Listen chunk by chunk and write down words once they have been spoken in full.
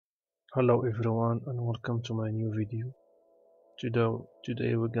Hello everyone and welcome to my new video.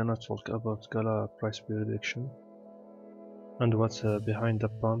 Today we're gonna talk about Gala price prediction and what's behind the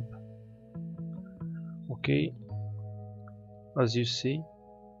pump. Okay, as you see,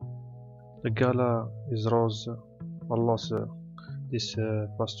 the Gala is rose a lot this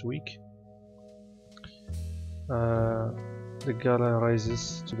past week. The Gala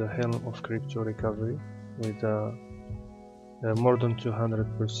rises to the helm of crypto recovery with a more than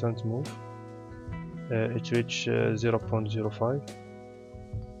 200% move. It reached 0.05.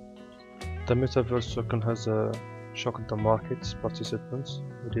 The metaverse token has shocked the market participants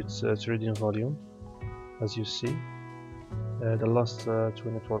with its trading volume. As you see, the last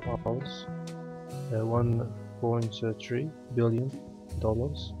 24 hours, $1.3 billion.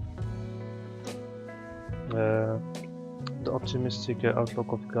 The optimistic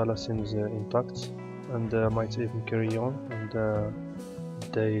outlook of Gala seems intact and might even carry on and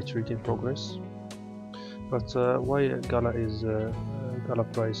the trading progress. But why Gala is Gala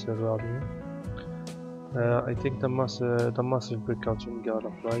price rallying? I think the massive breakout in Gala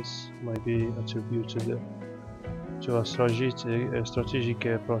price might be attributed to a strategic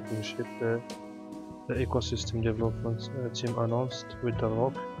partnership the ecosystem development team announced with The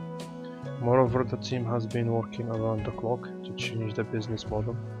Rock. Moreover, the team has been working around the clock to change the business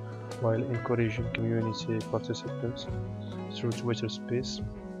model while encouraging community participants through Twitter Space.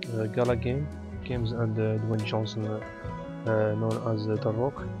 Gala Games and Dwayne Johnson, known as The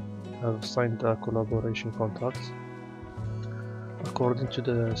Rock, have signed a collaboration contract. According to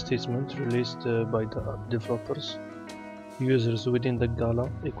the statement released by the developers, users within the Gala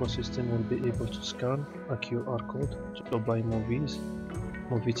ecosystem will be able to scan a QR code to buy movie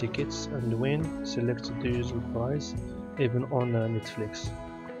tickets, and win selected digital prize even on Netflix.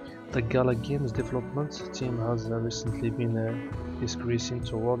 The Gala Games development team has recently been increasing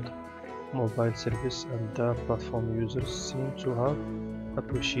toward mobile service, and the platform users seem to have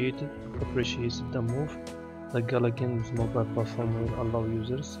appreciated the move. The Gala Games mobile platform will allow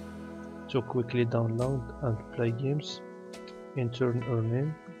users to quickly download and play games, in turn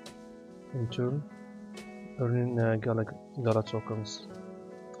earning Gala tokens.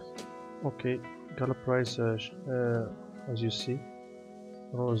 Okay, Gala price, as you see,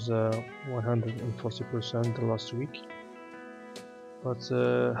 rose 140% the last week. But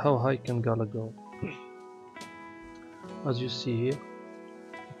how high can Gala go? As you see here,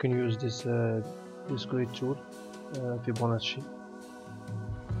 you can use this great tool, Fibonacci.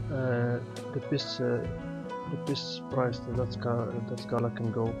 The best price that Gala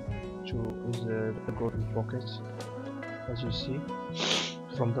can go to is the golden pocket. As you see,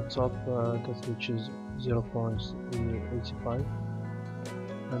 from the top that reaches 0.85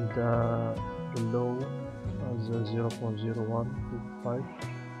 and the low as 0.0125.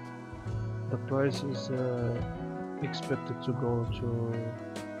 The price is expected to go to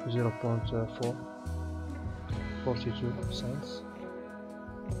 0.42 cents.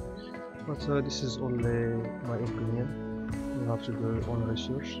 But this is only my opinion. You have to do your own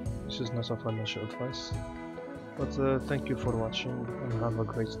research. This is not a financial advice. But thank you for watching and have a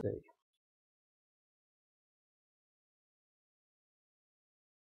great day.